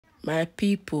My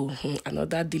people,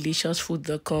 another delicious food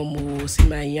don come. Oh, see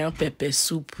my yam pepper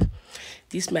soup.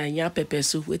 This my yam pepper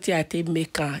soup. Wetin I take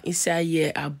make am inside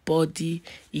here are body,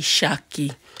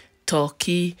 ishaki,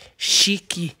 turkey,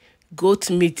 shiki,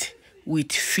 goat meat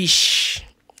with fish.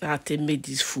 Na I take make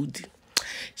this food.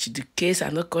 To the case I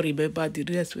no can remember the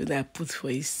rest when I put for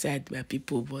inside, my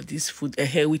people, but this food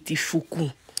with the fuku.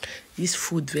 This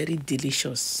food very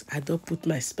delicious. I don't put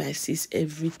my spices,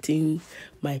 everything,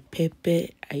 my pepper.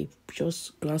 I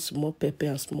just ground small pepper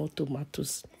and small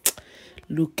tomatoes.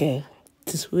 Look,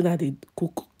 this when I dey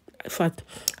cook. In fact,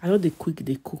 I know they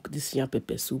cook this yam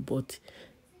pepper soup, but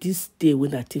this day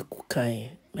when I take cook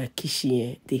my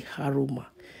kitchen, the aroma,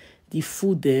 the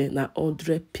food na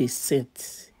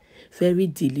 100%. Very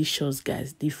delicious,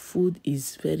 guys. The food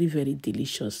is very, very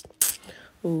delicious.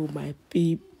 Oh, my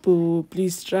people,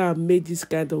 please try and make this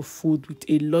kind of food with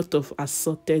a lot of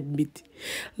assorted meat.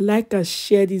 Like and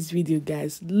share this video,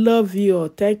 guys. Love you all.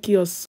 Thank you all so